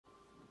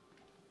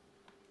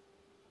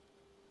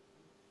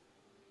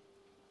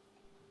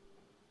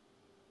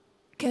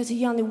'Cause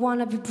you only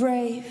wanna be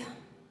brave.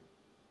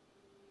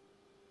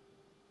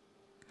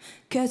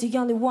 'Cause you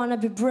only wanna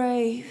be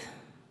brave.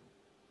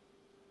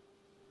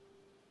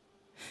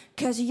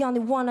 'Cause you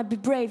only wanna be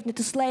brave. Not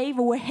a slave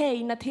or a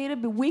hey, not here to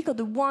be weak or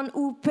the one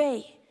who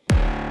pay.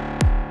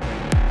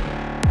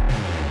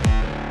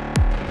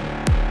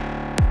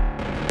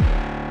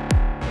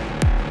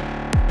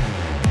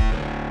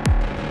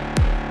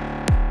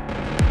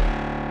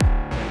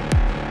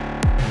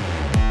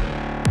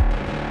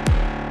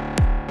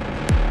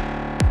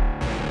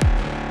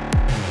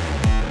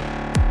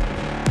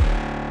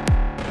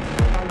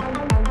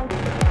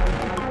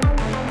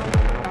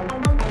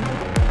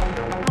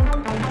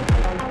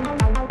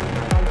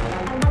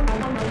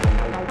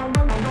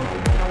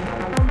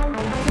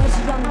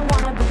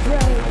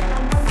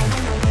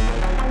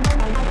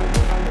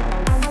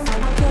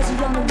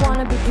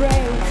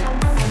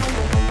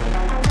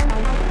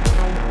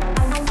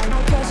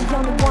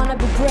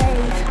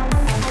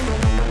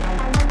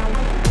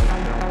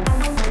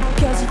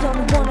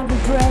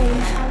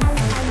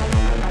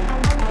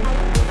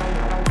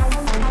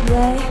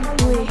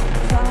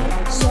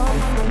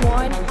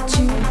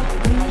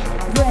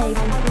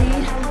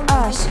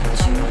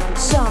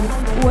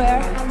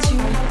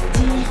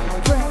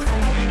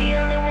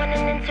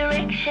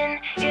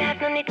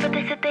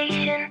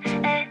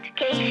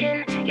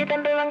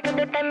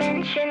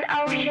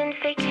 Ocean,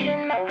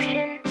 fiction,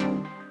 motion.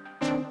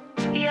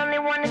 You only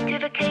want a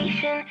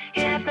vacation.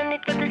 You have no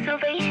need for the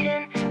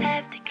salvation.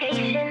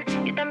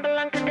 Abdication. You don't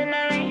belong to the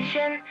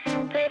narration.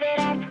 Live it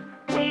up,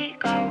 we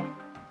go.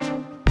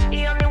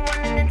 You only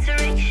want an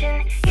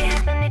insurrection. You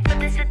have no need for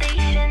the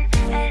sedation.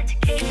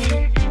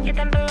 Education. You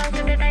don't belong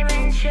to the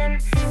dimension.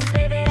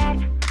 Live it up,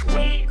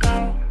 we go.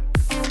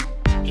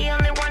 You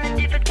only want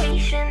a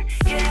vacation.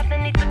 You have no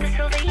need for the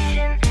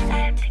salvation.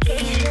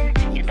 Abdication.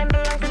 You don't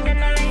belong to the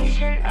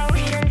narration.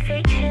 Ocean,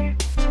 fiction.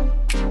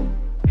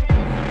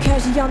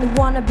 'Cause you only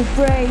wanna be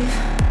brave.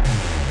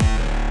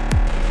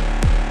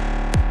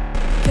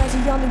 'Cause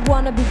you only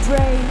wanna be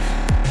brave.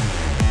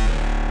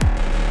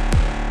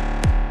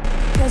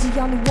 'Cause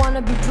you only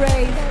wanna be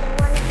brave.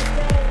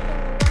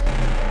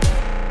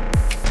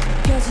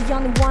 'Cause you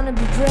only wanna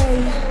be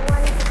brave.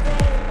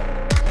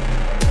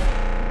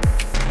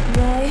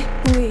 May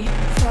we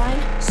find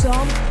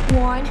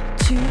someone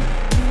to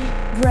be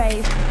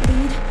brave.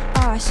 Lead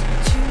us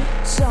to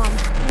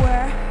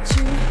somewhere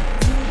to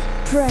be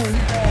brave.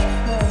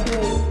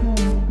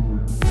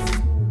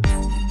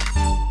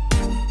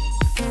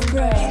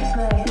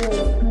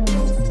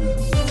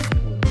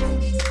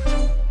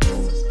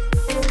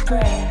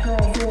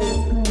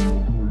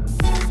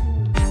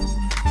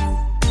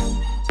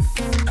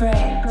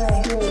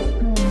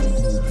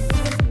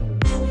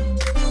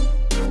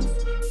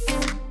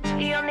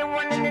 You only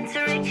want an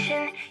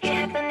insurrection. You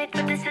have no need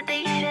for the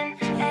sedation.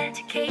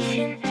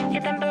 Education. You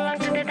don't belong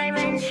to the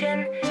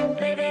dimension.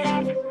 Live it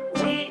up,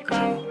 we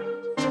go.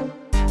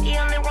 You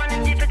only want a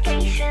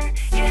vacation.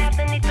 You have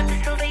no need for the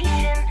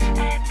salvation.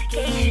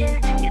 Abdication.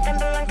 You don't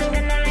belong to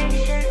the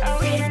narration.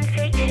 Ocean,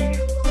 fiction.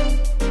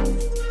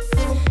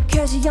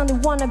 'Cause you only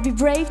wanna be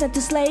brave, not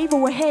a slave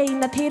or a hey,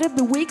 not here to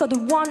be weak or the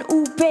one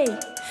who pay.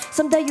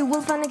 Someday you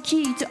will find a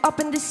key to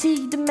open the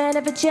sea. The man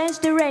ever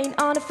changed the rain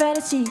on a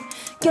fantasy.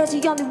 'Cause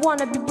you only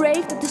wanna be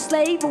brave, not a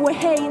slave or a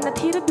hey, not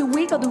here to be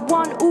weak or the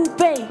one who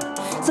pay.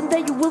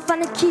 Someday you will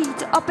find a key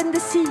to open the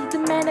sea. The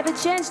man ever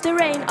changed the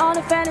rain on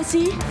a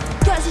fantasy.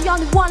 'Cause you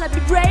only wanna be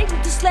brave,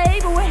 not a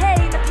slave or a hey,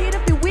 not here to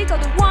be weak or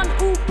the one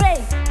who pay.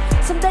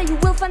 Someday you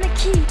will find a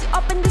key to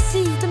open the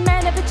sea. The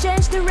man ever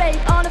changed the rain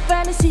on a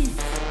fantasy.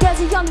 'Cause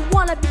you only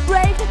wanna be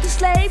brave, not a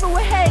slave or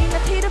a hey,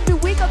 not here to be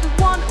weak or the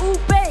one who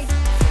pay.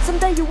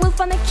 Someday you will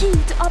find a key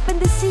to open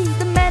the sea.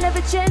 The man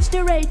ever changed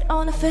the rate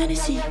on a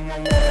fantasy.